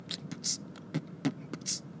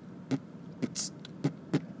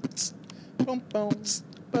What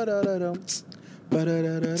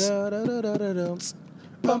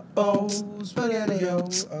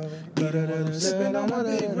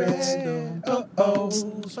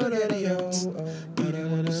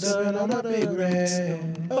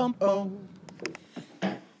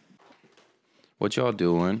y'all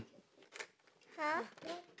doing? Huh?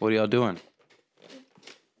 What are y'all doing?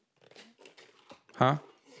 Huh?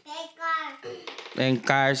 And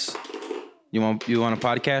guys, you want a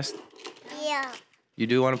podcast? Yeah. You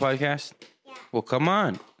do want a podcast? Yeah. Well, come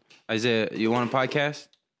on. Isaiah, you want a podcast?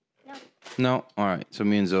 No. No? All right. So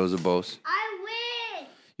me and Zoe's are both. I win.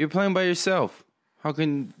 You're playing by yourself. How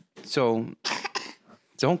can... So...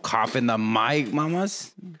 Don't cough in the mic,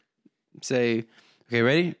 mamas. Say... Okay,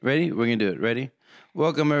 ready? Ready? We're going to do it. Ready?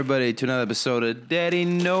 Welcome, everybody, to another episode of Daddy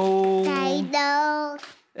Knows. I know.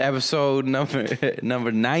 Episode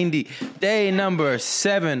number 90. Day number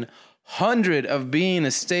 700 of being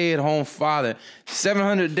a stay-at-home father.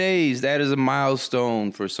 700 days. That is a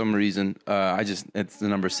milestone for some reason. It's the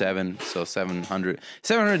number 7, so 700.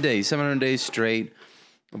 700 days. 700 days straight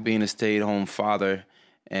of being a stay-at-home father.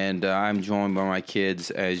 And I'm joined by my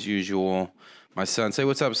kids as usual. My son, say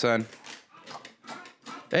what's up, son.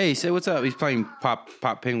 Hey, say what's up. He's playing Pop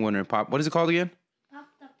Penguin or Pop. What is it called again? Pop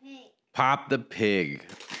the pig. Pop the Pig.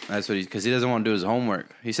 That's what because he doesn't want to do his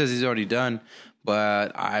homework. He says he's already done,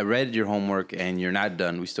 but I read your homework and you're not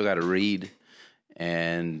done. We still got to read.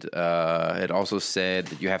 And it also said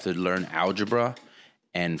that you have to learn algebra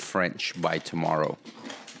and French by tomorrow.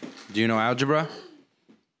 Do you know algebra?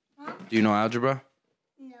 Huh? Do you know algebra?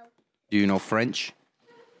 No. Do you know French?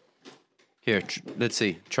 Here, let's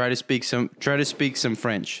see. Try to speak some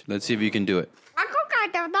French. Let's see if you can do it.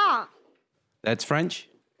 That's French?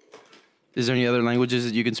 Is there any other languages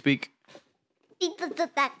that you can speak?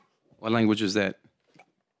 What language is that?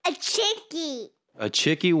 A chickie. A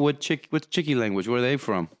chickie? What's chickie language? Where are they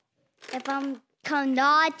from? They're from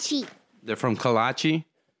Karachi. They're from Karachi?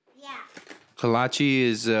 Yeah. Karachi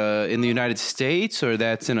is in the United States, or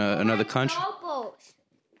that's in another country?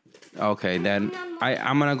 Okay, then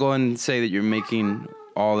I'm going to go and say that you're making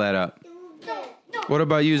all that up. What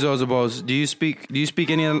about you, Zozabos? Do you speak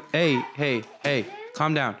any... Hey,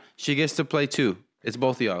 calm down. She gets to play too. It's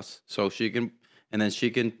both of y'all. So she can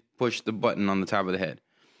push the button on the top of the head.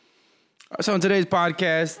 So in today's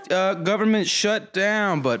podcast, government shut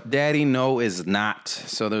down, but Daddy no is not.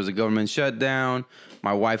 So there's a government shutdown.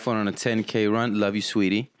 My wife went on a 10K run. Love you,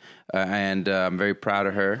 sweetie. And I'm very proud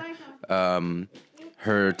of her.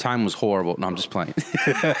 Her time was horrible. No, I'm just playing.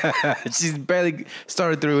 She's barely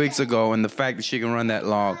started 3 weeks ago, and the fact that she can run that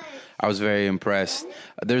long, I was very impressed.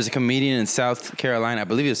 There's a comedian in South Carolina, I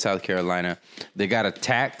believe it's South Carolina, they got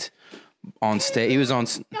attacked on stage. He was on...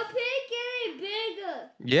 The pig getting bigger.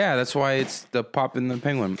 Yeah, that's why it's the Pop and the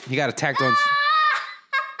Penguin. He got attacked on...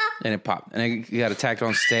 and it popped. And he got attacked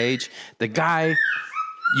on stage. The guy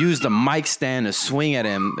used a mic stand to swing at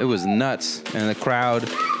him. It was nuts. And the crowd...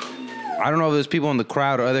 I don't know if there's people in the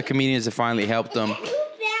crowd or other comedians that finally helped them.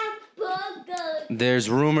 There's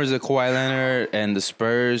rumors that Kawhi Leonard and the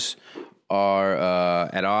Spurs are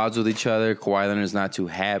at odds with each other. Kawhi Leonard's not too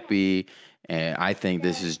happy. And I think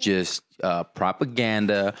this is just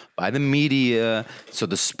propaganda by the media so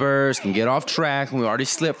the Spurs can get off track. And we already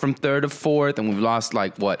slipped from 3rd to 4th, and we've lost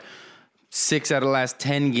 6 out of the last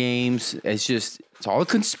 10 games. It's all a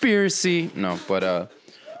conspiracy. No, but...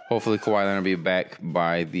 hopefully Kawhi Leonard will be back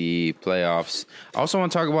by the playoffs. I also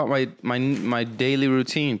want to talk about my daily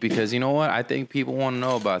routine because you know what? I think people want to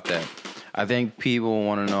know about that. I think people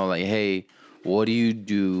want to know hey, what do you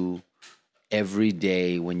do every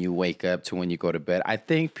day when you wake up to when you go to bed? I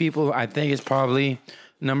think it's probably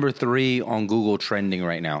number 3 on Google trending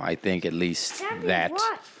right now. I think at least that.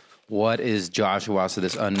 What is Joshua, so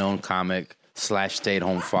this unknown comic /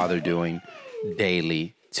 stay-at-home father doing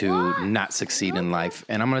daily to not succeed in life?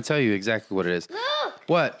 And I'm going to tell you exactly what it is.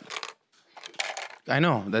 What? I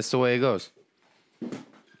know. That's the way it goes.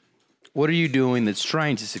 What are you doing that's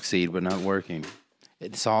trying to succeed but not working?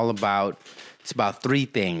 It's about 3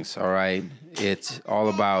 things, all right? It's all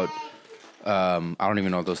about, I don't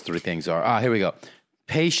even know what those 3 things are. Here we go.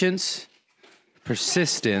 Patience,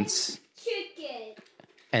 persistence,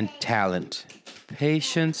 and talent.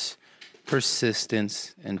 Patience,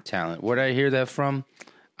 persistence, and talent. Where did I hear that from?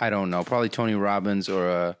 I don't know. Probably Tony Robbins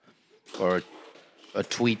or a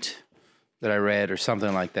tweet that I read or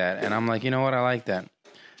something like that. And I'm like, you know what? I like that.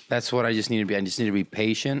 That's what I just need to be. I just need to be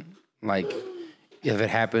patient. If it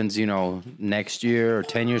happens, next year or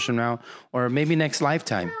 10 years from now, or maybe next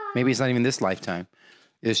lifetime. Maybe it's not even this lifetime.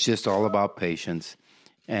 It's just all about patience.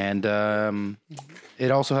 And it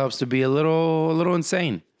also helps to be a little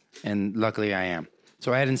insane. And luckily I am.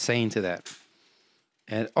 So add insane to that.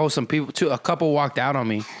 And some people too, a couple walked out on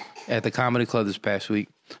me at the comedy club this past week.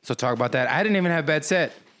 So talk about that. I didn't even have a bad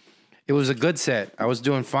set. It was a good set. I was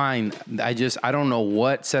doing fine. I don't know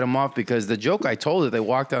what set them off because the joke I told that they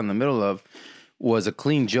walked out in the middle of was a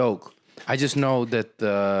clean joke. I just know that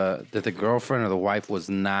the girlfriend or the wife was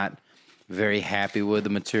not very happy with the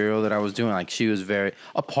material that I was doing. Like she was very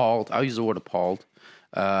appalled. I'll use the word appalled.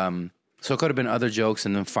 So it could have been other jokes,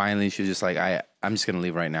 and then finally she was just like, I'm just gonna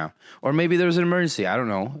leave right now. Or maybe there was an emergency. I don't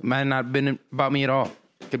know. It might have not been about me at all.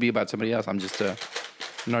 It could be about somebody else. I'm just a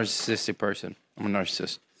narcissistic person. I'm a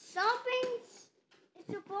narcissist. It's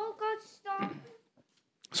a ball got stopped.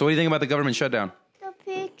 So what do you think about the government shutdown? The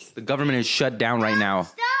pigs. The government is shut down right now.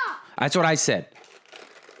 Stop. That's what I said.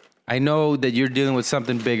 I know that you're dealing with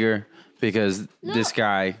something bigger because this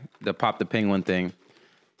guy, the Pop the Penguin thing,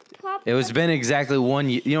 it was been exactly 1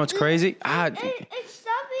 year. You know what's crazy? It's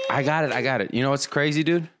stopping. I got it. You know what's crazy,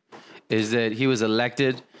 dude? Is that he was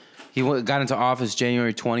elected. He got into office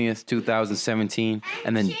January 20th, 2017.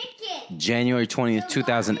 And then January 20th,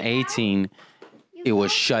 2018, it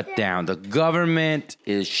was shut down. The government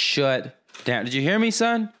is shut down. Did you hear me,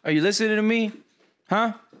 son? Are you listening to me?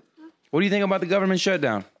 Huh? What do you think about the government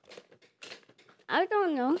shutdown? I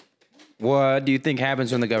don't know. What do you think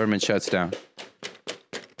happens when the government shuts down?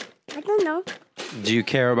 I don't know. Do you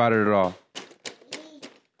care about it at all?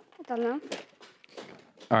 I don't know.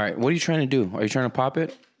 All right, what are you trying to do? Are you trying to pop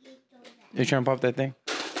it? Are you trying to pop that thing?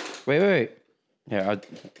 Wait. Yeah,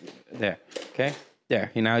 there. Okay? There.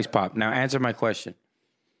 Now he's popped. Now answer my question.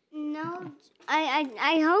 No, I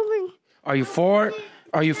hope. Are you for?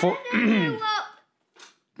 Are you for?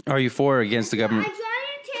 Are you for or against the government? I'm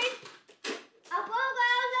trying to take a ball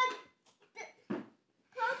out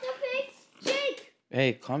of the pig's cheek.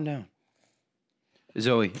 Hey, calm down.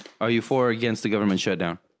 Zoe, are you for or against the government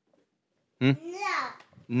shutdown? No.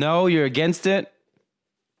 No, you're against it?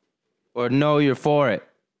 Or no, you're for it?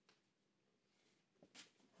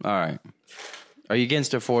 All right. Are you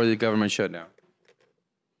against or for the government shutdown?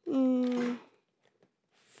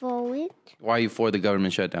 For it? Why are you for the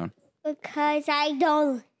government shutdown? Because I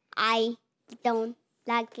don't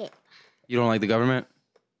like it. You don't like the government?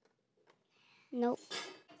 Nope.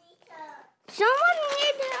 Someone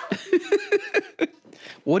need help.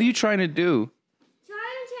 What are you trying to do? Trying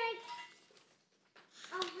to take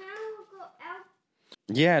a handle out.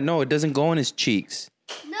 Yeah, no, it doesn't go in his cheeks.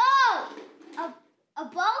 No! A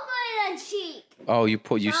ball in the cheek. Oh, you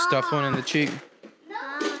stuff one in the cheek? No,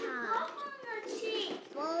 a ball in the cheek.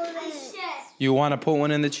 You want to put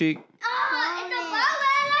one in the cheek? Oh, it's a ball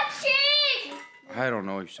in the cheek. I don't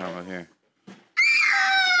know what you're talking about here.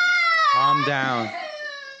 Calm down.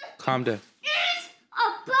 Calm down. It's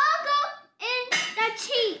a ball in the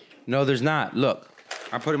cheek. No, there's not. Look,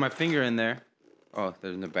 I'm putting my finger in there. Oh,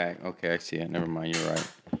 there's in the back. Okay, I see it. Never mind. You're right.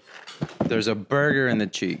 There's a burger in the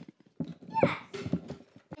cheek.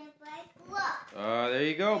 There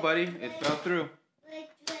you go, buddy. It fell through.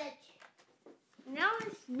 Now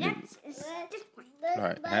it's next. It's this one. All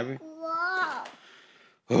right, happy?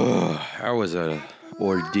 That was an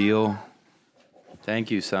ordeal. Thank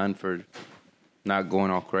you, son, for not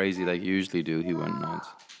going all crazy like you usually do. He went nuts.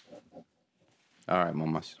 All right,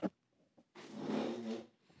 mamas.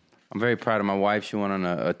 I'm very proud of my wife. She went on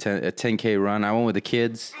a 10K run. I went with the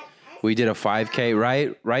kids. We did a 5K,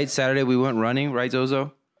 right? Right, Saturday we went running, right,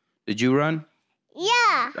 Zozo? Did you run?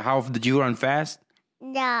 Yeah. How did you run fast?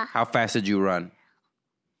 Yeah. How fast did you run?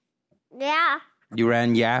 Yeah. You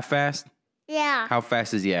ran fast? Yeah. How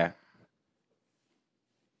fast is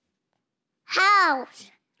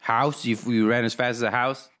House. House? You ran as fast as a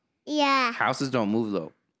house? Yeah. Houses don't move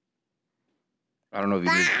though. I don't know if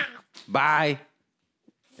you did. Bye.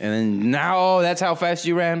 And then now, that's how fast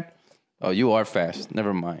you ran? Oh, you are fast.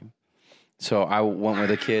 Never mind. So I went with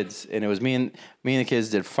the kids, and it was me and the kids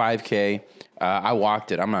did 5K. I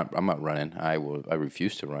walked it. I'm not running. I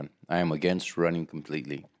refuse to run. I am against running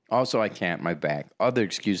completely. Also, I can't. My back. Other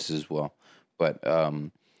excuses as well. But I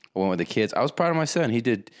went with the kids. I was proud of my son. He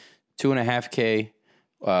did 2.5K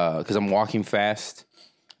because I'm walking fast.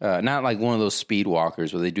 Not like one of those speed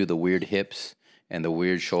walkers where they do the weird hips and the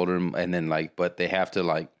weird shoulder, and then but they have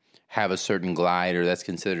to have a certain glide, or that's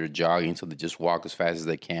considered jogging, so they just walk as fast as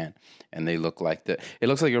they can, and they look like it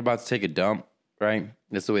looks like you're about to take a dump, right?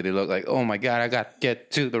 That's the way they look, like, oh my God, I got to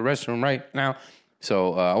get to the restroom right now.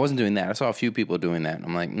 So I wasn't doing that. I saw a few people doing that.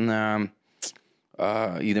 I'm like, nah,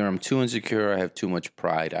 either I'm too insecure or I have too much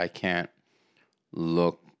pride. I can't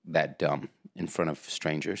look that dumb in front of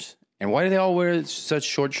strangers. And why do they all wear such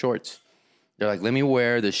short shorts? They're like, let me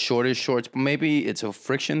wear the shortest shorts. Maybe it's a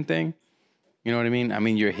friction thing. You know what I mean? I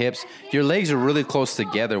mean, your hips, your legs are really close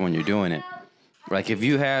together when you're doing it. Like if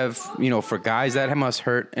you have, for guys that must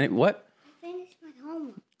hurt. And what? I finished my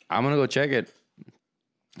homework. I'm gonna go check it.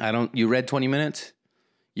 You read 20 minutes?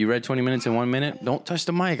 You read 20 minutes in 1 minute? Don't touch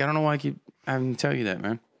the mic. I don't know why I keep having to tell you that,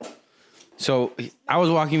 man. So I was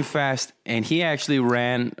walking fast, and he actually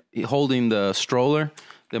ran holding the stroller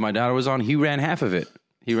that my daughter was on. He ran half of it.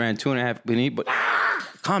 He ran 2.5. But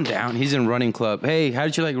calm down. He's in running club. Hey, how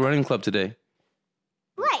did you like running club today?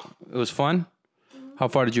 Right. It was fun? How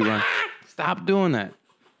far did you run? Stop doing that.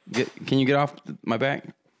 Can you get off my back?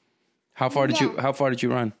 How far did you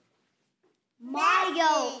run?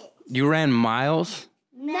 Mario. You ran miles?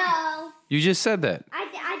 No. You just said that. I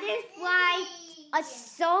just ride a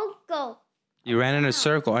circle. You ran in a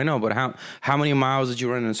circle. I know, but how many miles did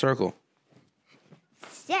you run in a circle?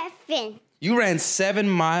 7. You ran 7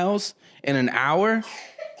 miles in an hour?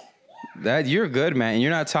 You're good, man. And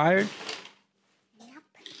you're not tired? Yep.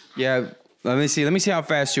 Yeah. Let me see how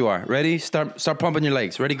fast you are. Ready? Start pumping your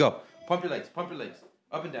legs. Ready? Go. Pump your legs.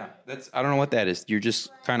 Up and down. I don't know what that is. You're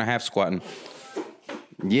just kind of half squatting.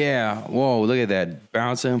 Yeah. Whoa, look at that.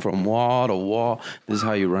 Bouncing from wall to wall. This is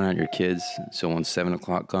how you run out your kids. So when 7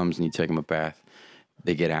 o'clock comes and you take them a bath,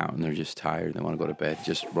 they get out and they're just tired. They want to go to bed.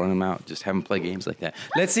 Just run them out. Just have them play games like that.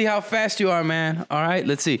 Let's see how fast you are, man. All right,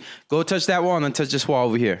 let's see. Go touch that wall and then touch this wall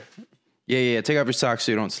over here. Yeah. Take off your socks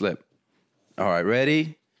so you don't slip. All right,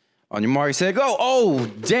 ready? On your mark, say go. Oh,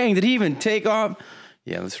 dang, did he even take off?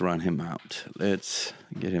 Yeah, let's run him out. Let's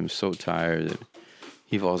get him so tired that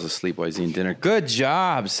he falls asleep while he's eating dinner. Good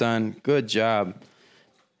job, son. Good job.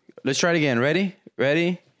 Let's try it again.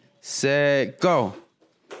 Ready? Set, go.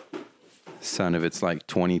 Son, if it's like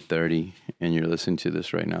 20:30 and you're listening to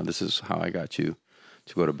this right now, this is how I got you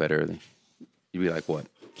to go to bed early. You'd be like, what,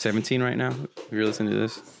 17 right now? If you're listening to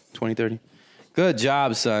this, 20:30? Good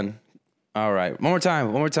job, son. All right. One more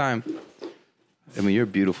time. I mean, you're a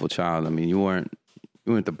beautiful child. I mean, you weren't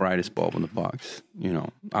the brightest bulb in the box.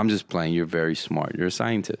 I'm just playing. You're very smart. You're a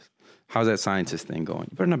scientist. How's that scientist thing going?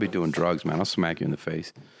 You better not be doing drugs, man. I'll smack you in the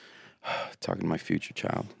face. Talking to my future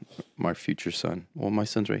child, my future son. Well, my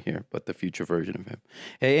son's right here, but the future version of him.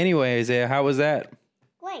 Hey, anyway, Isaiah, how was that?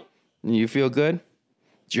 Great. You feel good?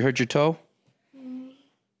 Did you hurt your toe?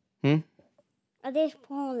 I just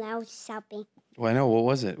pulled out something. Well, I know. What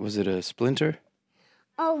was it? Was it a splinter?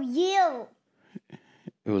 Oh, you.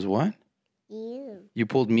 It was what? You. You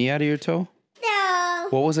pulled me out of your toe? No.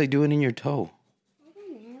 What was I doing in your toe? I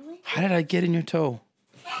don't know. How did I get in your toe?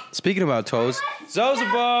 Speaking about toes,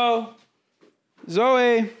 Zozabo!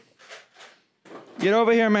 Zoe! Get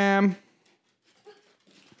over here, ma'am.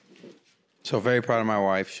 So very proud of my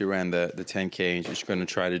wife. She ran the 10K, and she's going to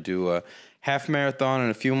try to do a half marathon in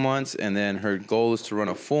a few months, and then her goal is to run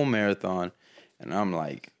a full marathon. And I'm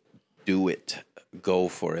like, do it. Go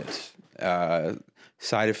for it.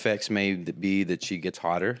 Side effects may be that she gets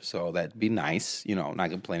hotter, so that'd be nice. Not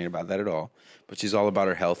complaining about that at all. But she's all about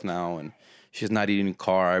her health now, and she's not eating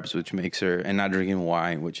carbs, which makes her, and not drinking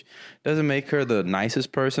wine, which doesn't make her the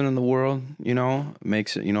nicest person in the world,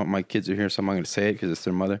 Makes it, my kids are here, so I'm not going to say it because it's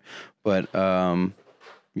their mother. But,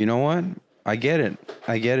 you know what? I get it.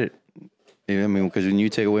 I mean, because when you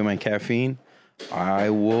take away my caffeine, I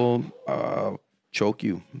will choke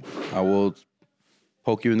you. I will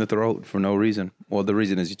poke you in the throat for no reason. Well, the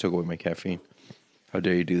reason is you took away my caffeine. How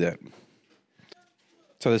dare you do that?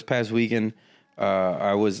 So this past week,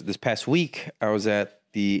 I was at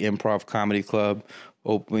the Improv Comedy Club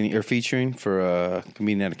opening or featuring for a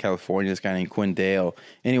comedian out of California, this guy named Quinn Dale.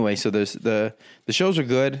 Anyway, so the shows are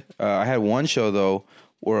good. I had one show though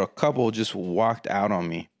where a couple just walked out on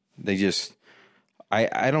me. They just,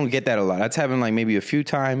 I don't get that a lot. That's happened like maybe a few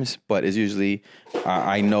times, but it's usually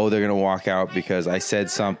I know they're gonna walk out because I said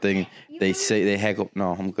something. They heckle.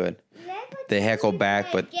 No, I'm good. They heckle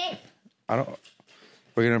back, but I don't.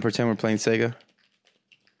 We're gonna pretend we're playing Sega.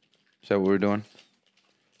 Is that what we're doing?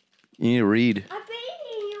 You need to read. I'm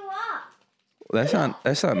beating you up. That's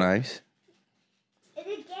not nice. It's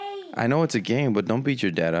a game. I know it's a game, but don't beat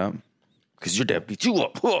your dad up. Because your dad beat you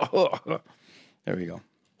up. There we go.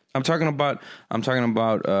 I'm talking about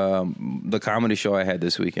the comedy show I had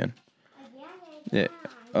this weekend. Yeah.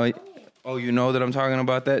 Oh, you know that I'm talking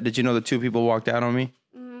about that? Did you know that 2 people walked out on me?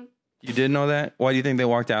 Mm-hmm. You did know that? Why do you think they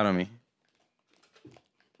walked out on me?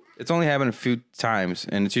 It's only happened a few times,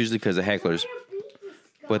 and it's usually because of hecklers.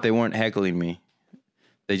 But they weren't heckling me.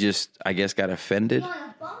 They just, I guess, got offended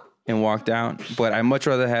and walked out. But I'd much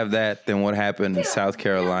rather have that than what happened in South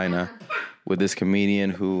Carolina with this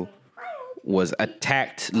comedian who was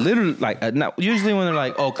attacked. Literally, like not, usually when they're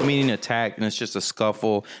like, "Oh, comedian attacked," and it's just a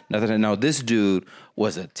scuffle, nothing. No, this dude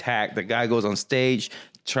was attacked. The guy goes on stage,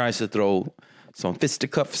 tries to throw some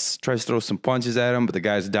fisticuffs, tries to throw some punches at him, but the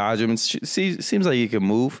guys dodge him. And seems like he can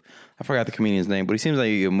move. I forgot the comedian's name, but he seems like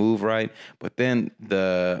he can move right. But then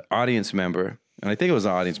the audience member, and I think it was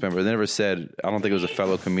an audience member, they never said, I don't think it was a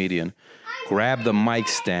fellow comedian, grabbed the mic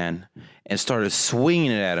stand and started swinging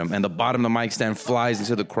it at him. And the bottom of the mic stand flies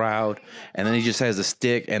into the crowd. And then he just has a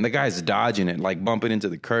stick, and the guy's dodging it, like bumping into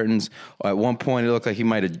the curtains. At one point, it looked like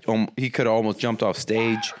he could have almost jumped off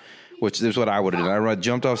stage, which is what I would have done. I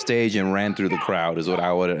jumped off stage and ran through the crowd is what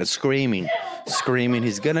I would have done. Screaming,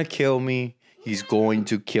 he's going to kill me. He's going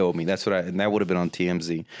to kill me. That's what and that would have been on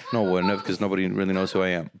TMZ. No, it wouldn't have, because nobody really knows who I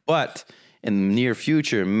am. But in the near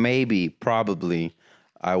future, maybe, probably,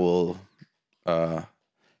 I will.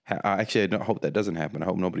 Actually, I don't hope that doesn't happen. I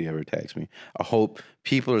hope nobody ever attacks me. I hope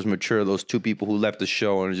people are as mature, those two people who left the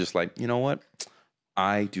show and are just like, you know what?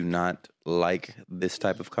 I do not like this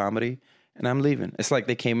type of comedy, and I'm leaving. It's like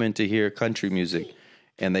they came in to hear country music,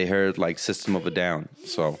 and they heard like System of a Down.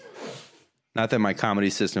 So. Not that my comedy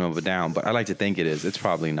System of a Down, but I like to think it is. It's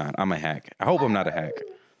probably not. I'm a hack. I hope I'm not a hack.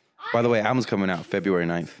 By the way, album's coming out February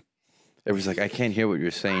 9th. Everybody's like, I can't hear what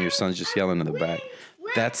you're saying. Your son's just yelling in the back.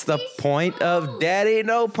 That's the point of Daddy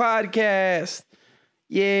No Podcast.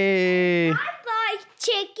 Yay. I like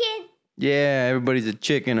chicken. Yeah, everybody's a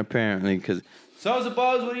chicken apparently. Because so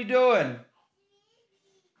suppose, what are you doing?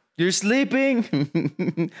 You're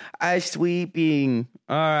sleeping? I'm sweeping.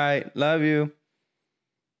 All right, love you.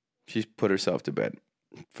 She's put herself to bed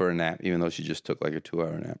for a nap, even though she just took like a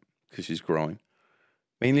 2-hour nap because she's growing.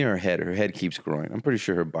 Mainly her head. Her head keeps growing. I'm pretty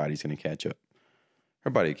sure her body's going to catch up. Her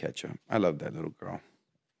body will catch up. I love that little girl.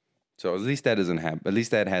 So at least that doesn't happen. At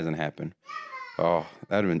least that hasn't happened. Oh,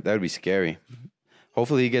 that'd be scary.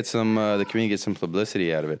 Hopefully, the community gets some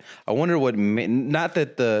publicity out of it. I wonder what. Not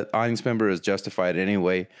that the audience member is justified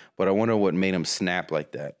anyway, but I wonder what made him snap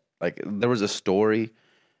like that. Like there was a story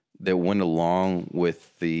that went along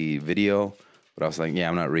with the video, but I was like, yeah,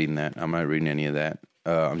 I'm not reading that. I'm not reading any of that.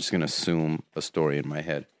 I'm just going to assume a story in my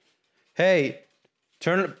head. Hey,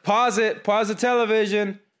 pause the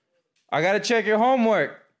television. I got to check your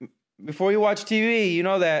homework before you watch TV. You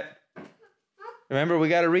know that. Remember, we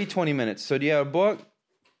got to read 20 minutes. So do you have a book?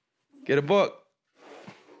 Get a book.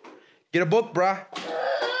 Get a book, brah.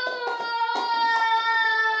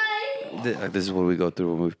 This is what we go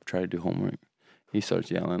through when we try to do homework. He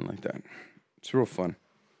starts yelling like that. It's real fun.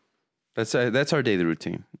 That's our daily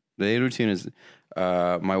routine. The daily routine is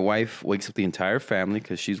my wife wakes up the entire family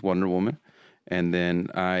because she's Wonder Woman. And then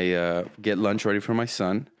I get lunch ready for my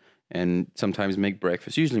son and sometimes make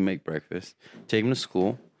breakfast. Usually make breakfast. Take him to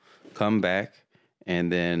school. Come back.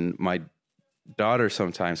 And then my daughter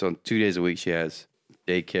sometimes, so 2 days a week she has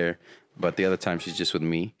daycare. But the other time she's just with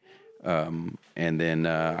me. And then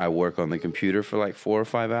I work on the computer for like 4 or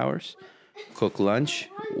 5 hours. Cook lunch,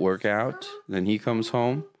 work out, then he comes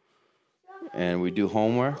home, and we do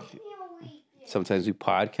homework. Sometimes we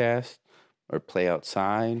podcast or play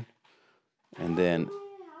outside, and then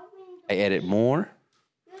I edit more,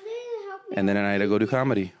 and then I go do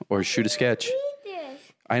comedy or shoot a sketch.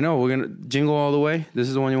 I know, we're going to Jingle All the Way. This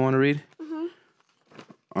is the one you want to read? Mm-hmm.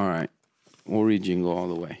 All right, we'll read Jingle All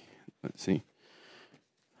the Way. Let's see.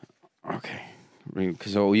 Okay,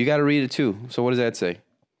 so you got to read it too. So what does that say?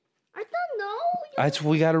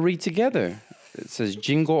 We got to read together. It says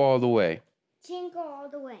Jingle All the Way. Jingle all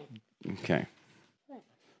the way. Okay.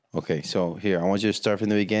 Okay, so here, I want you to start from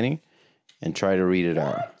the beginning and try to read it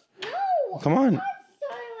out. No. Come on. I'm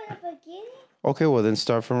starting with the beginning. Okay, well then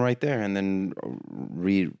start from right there and then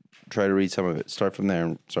try to read some of it. Start from there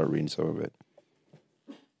and start reading some of it.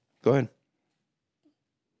 Go ahead.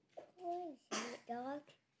 Dog.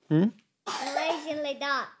 A lazy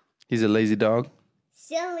dog. He's a lazy dog?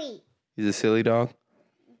 Silly. He's a silly dog?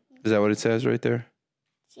 Is that what it says right there?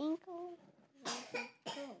 Jingle.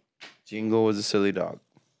 Jingle was a silly dog.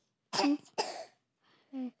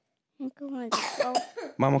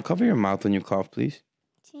 Mama, cover your mouth when you cough, please.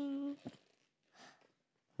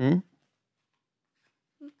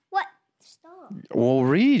 What? Stop. Well,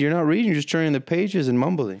 read. You're not reading. You're just turning the pages and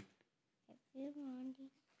mumbling.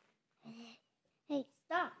 Hey,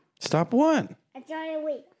 stop. Stop what? I'm trying to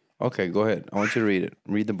wait. Okay, go ahead. I want you to read it.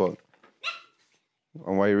 Read the book.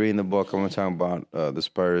 And while you're reading the book, I'm going to talk about the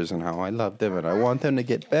Spurs and how I love them and I want them to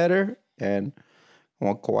get better and I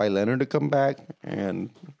want Kawhi Leonard to come back and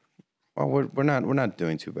well, we're not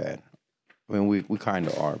doing too bad. I mean, we kind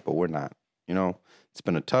of are, but we're not. You know, it's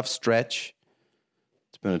been a tough stretch.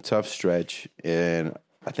 And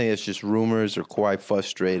I think it's just rumors or Kawhi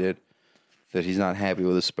frustrated. that he's not happy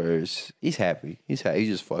with the Spurs. He's happy. He's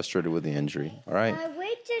just frustrated with the injury. All right. I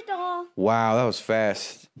waited all. Wow, that was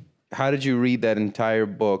fast. How did you read that entire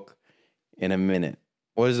book in a minute?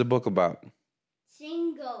 What is the book about?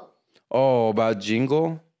 Single. Oh, about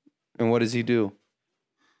Jingle? And what does he do?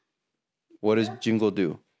 What does Jingle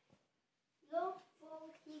do? Look for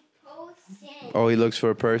the person. Oh, he looks for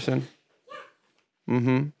a person?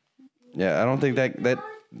 Mm-hmm. Yeah, I don't think that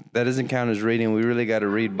doesn't count as reading. We really got to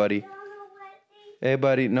read, buddy. Hey,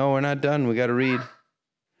 buddy. No, we're not done. We got to read.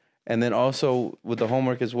 And then also with the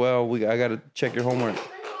homework as well, I got to check your homework. My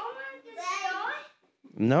homework is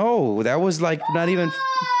done? No, that was like not even...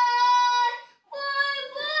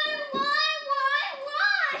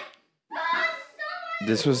 Why?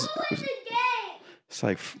 This was... It's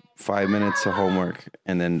like 5 minutes of homework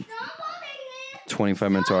and then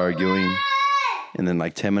 25 minutes of arguing and then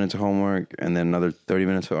like 10 minutes of homework and then another 30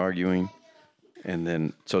 minutes of arguing. And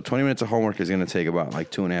then, so 20 minutes of homework is going to take about like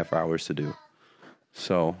 2.5 hours to do.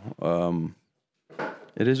 So,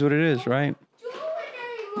 it is what it is, right?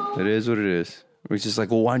 It is what it is. It's just like,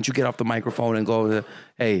 well, why don't you get off the microphone and go to,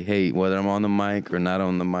 hey, whether I'm on the mic or not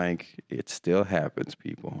on the mic, it still happens,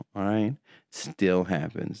 people. All right? Still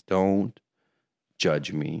happens. Don't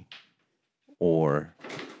judge me or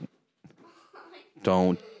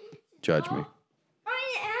don't judge me.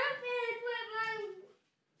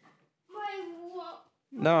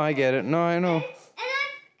 No, I get it. No, I know.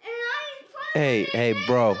 Hey,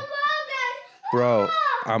 bro. Bro,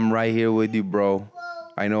 I'm right here with you, bro.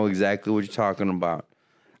 I know exactly what you're talking about.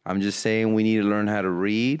 I'm just saying we need to learn how to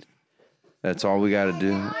read. That's all we got to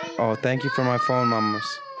do. Oh, thank you for my phone,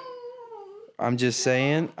 mamas. I'm just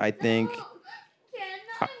saying, I think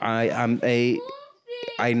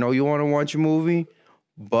I know you want to watch a movie,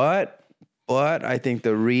 but I think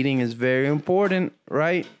the reading is very important,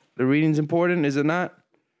 right? The reading's important, is it not?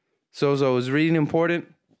 Zozo, is reading important?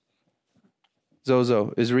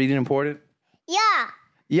 Zozo, is reading important? Yeah.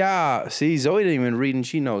 Yeah, see, Zoe didn't even read and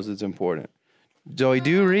she knows it's important. Zoe, do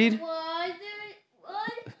you read? What?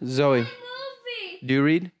 Zoe, do you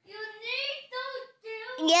read? You need to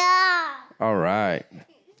do. Yeah. All right. Let me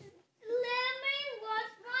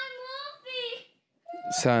watch my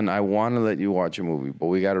movie. Son, I want to let you watch a movie, but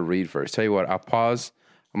we got to read first. Tell you what, I'm going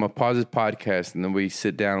to pause this podcast and then we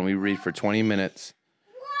sit down and we read for 20 minutes.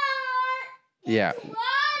 What? Yeah. Funny.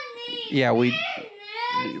 Yeah, we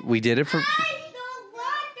did it for... I don't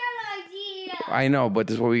like that idea. I know, but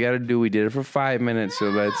this is what we got to do. We did it for 5 minutes, so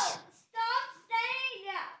let's... Stop saying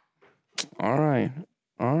that.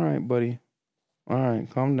 All right, buddy. All right,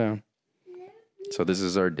 calm down. So this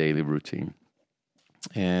is our daily routine.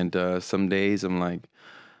 And some days I'm like,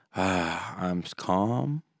 I'm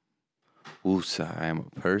calm. Woosah, I am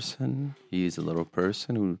a person. He's a little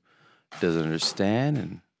person who doesn't understand,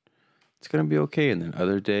 and it's going to be okay. And then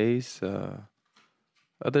other days I'm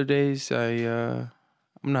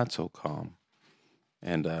not so calm.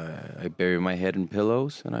 And I bury my head in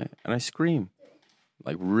pillows and I scream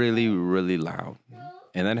like really, really loud.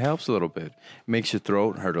 And that helps a little bit. It makes your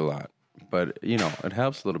throat hurt a lot. But, it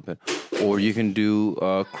helps a little bit. Or you can do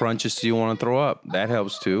crunches so you want to throw up. That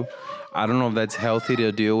helps too. I don't know if that's healthy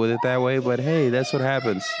to deal with it that way, but hey, that's what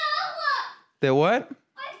happens. The what? I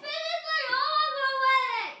finished my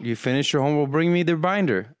homework already. You finished your homework? Well, bring me the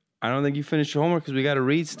binder. I don't think you finished your homework because we got to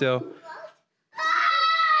read still.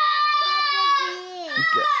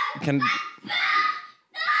 Can...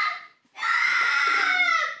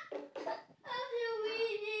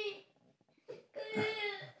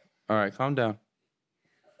 All right, calm down.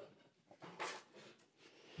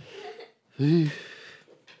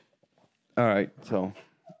 All right, so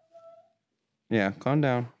yeah, calm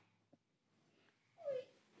down.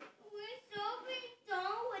 We're so done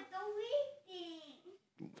with the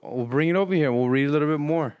reading. We'll bring it over here. We'll read a little bit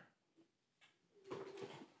more.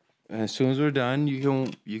 And as soon as we're done, you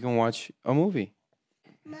can watch a movie.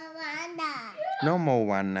 Moana. No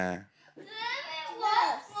Moana. Let me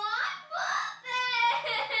watch my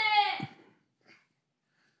movie.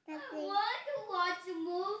 I want to watch a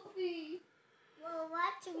movie. We'll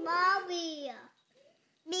watch a movie.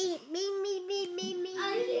 Me. I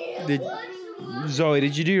need to watch a movie. Zoe,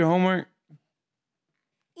 did you do your homework?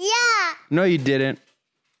 Yeah. No, you didn't.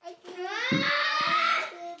 I can't.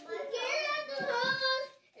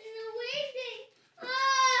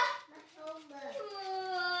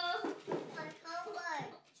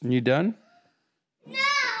 You done? No, you need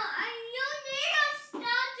to stop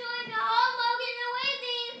doing the homework and the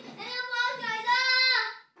waiting and the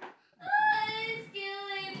podcast. It's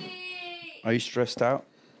killing me. Are you stressed out?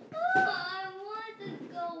 I want to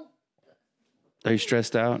go. Are you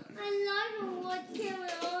stressed out? I like to watch Kevin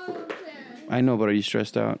Open. I know, but are you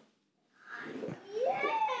stressed out?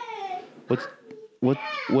 Yeah.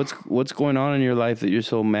 What's going on in your life that you're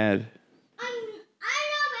so mad? I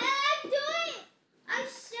know, man. I'm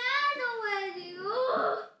sad already.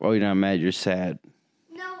 Ugh. Oh, you're not mad. You're sad.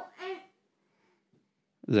 No, and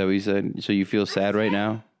Is that what you said? So you feel sad right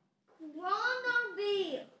now?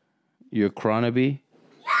 Chronoby. You're Cronaby?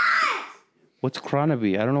 Yes! What's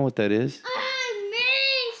Cronaby? I don't know what that is.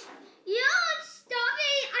 Means you don't stop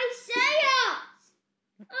me, Isaiah.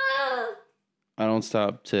 Ugh. I don't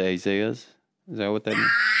stop to Isaiah's. Is that what that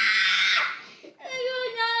means?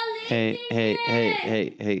 You're not Hey,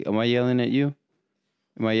 listening. hey. Am I yelling at you?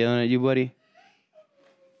 Am I yelling at you, buddy?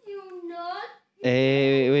 You're not.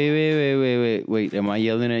 Hey, wait. Am I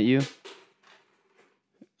yelling at you?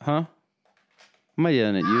 Huh? Am I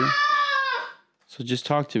yelling at you? Ah! So just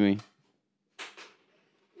talk to me.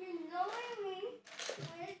 You're knowing me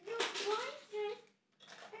with your voices.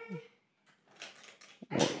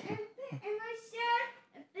 And I said,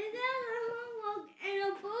 a bit of homework and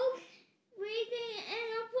a book, reading and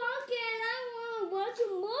a pocket. I want to watch a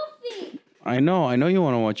movie. I know you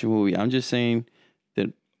want to watch a movie. I'm just saying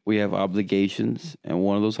that we have obligations, and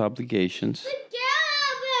one of those obligations. Forget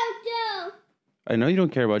about them. I know you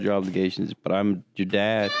don't care about your obligations, but I'm your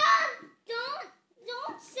dad.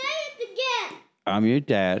 Don't say it again. I'm your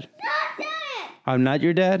dad. Not that. I'm not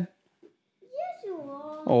your dad? Yes, you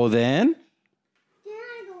are. Oh, then? Then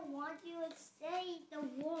I don't want you to say the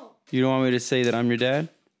word. You don't want me to say that I'm your dad?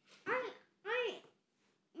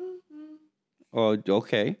 Mm-hmm. Oh,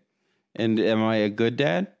 okay. And am I a good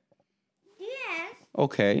dad? Yes.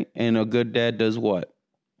 Okay. And a good dad does what?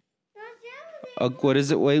 That's everything. What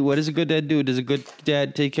is it? Wait, what does a good dad do? Does a good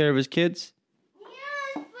dad take care of his kids?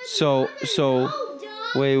 Yes, but So,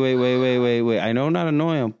 wait. I know not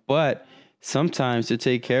annoying, but sometimes to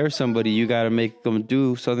take care of somebody, you got to make them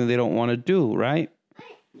do something they don't want to do, right?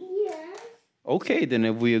 Yes. Okay, then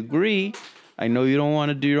if we agree, I know you don't want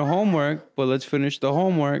to do your homework, but let's finish the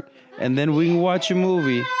homework, and then we can watch a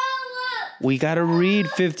movie. We got to read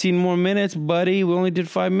 15 more minutes, buddy. We only did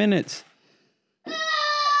 5 minutes.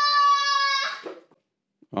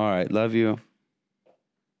 All right, love you.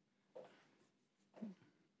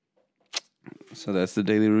 So that's the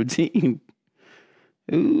daily routine.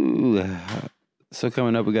 Ooh. So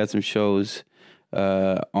coming up, we got some shows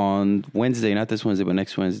on Wednesday, not this Wednesday, but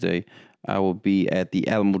next Wednesday. I will be at the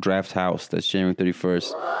Alamo Draft House. That's January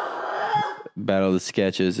 31st. Battle of the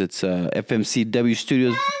Sketches. It's FMCW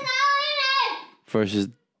Studios versus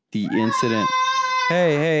The Incident.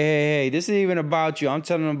 Hey. This isn't even about you. I'm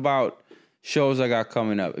telling them about shows I got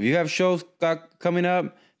coming up. If you have shows coming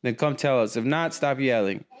up, then come tell us. If not, stop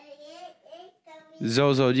yelling.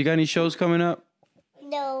 Zozo, do you got any shows coming up?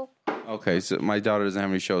 No. Okay, so my daughter doesn't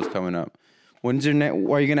have any shows coming up. When's your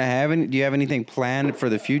are you gonna have any? Do you have anything planned for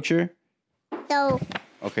the future? No.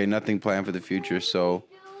 Okay, nothing planned for the future. So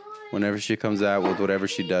whenever she comes out with whatever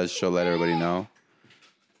she does, she'll let everybody know.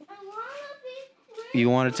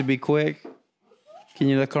 You want it to be quick? Can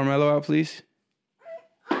you let Carmelo out, please?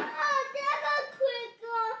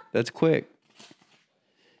 That's quick.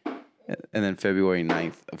 And then February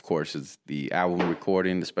 9th, of course, is the album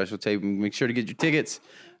recording, the special tape. Make sure to get your tickets.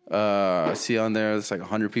 See on there, it's like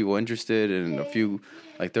 100 people interested and a few,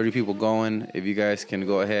 like 30 people going. If you guys can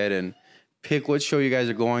go ahead and pick what show you guys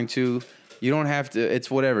are going to. You don't have to,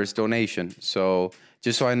 it's whatever, it's donation. So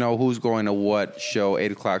just so I know who's going to what show,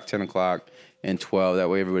 8 o'clock, 10 o'clock, and 12. That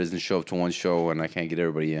way everybody doesn't show up to one show and I can't get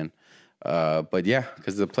everybody in. But yeah,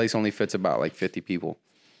 because the place only fits about like 50 people.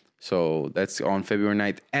 So that's on February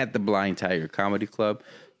 9th at the Blind Tiger Comedy Club.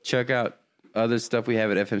 Check out other stuff we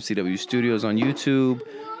have at FMCW Studios on YouTube,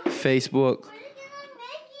 Facebook.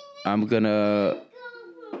 I'm gonna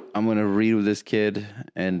read with this kid,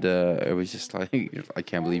 and it was just like, I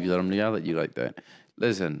can't believe you let him yell at you like that.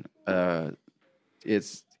 Listen,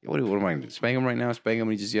 it's what am I gonna do? Spank him right now? Spank him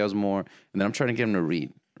and he just yells more, and then I'm trying to get him to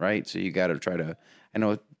read, right? So you gotta try to, I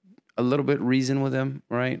know, a little bit reason with him,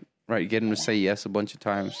 right? Right, get him to say yes a bunch of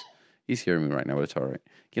times. He's hearing me right now, but it's all right.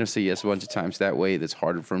 Get him to say yes a bunch of times. That way, it's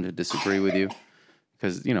harder for him to disagree with you.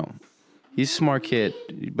 Because, you know, he's a smart kid,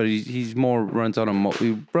 but he's more runs on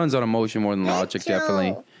emotion more than logic,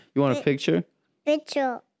 definitely. You want a picture?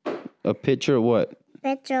 Picture. A picture of what?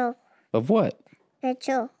 Picture. Of what?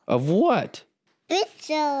 Picture. Of what?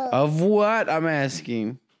 Picture. Of what, I'm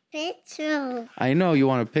asking. Picture. I know you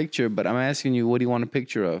want a picture, but I'm asking you, what do you want a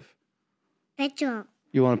picture of? Picture.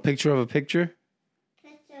 You want a picture of a picture?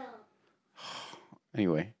 Picture.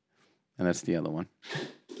 Anyway, and that's the other one.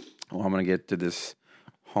 Well, I'm going to get to this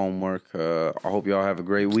homework. I hope y'all have a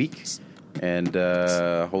great week. And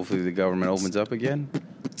hopefully the government opens up again.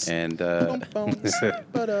 And all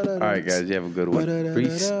right, guys, you have a good one.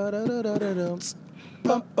 Peace.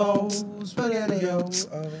 Spaghetti-O.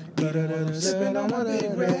 You don't wanna spin on my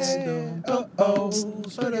big red.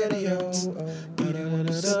 Spaghetti-O. You don't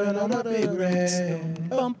wanna spin on my big red.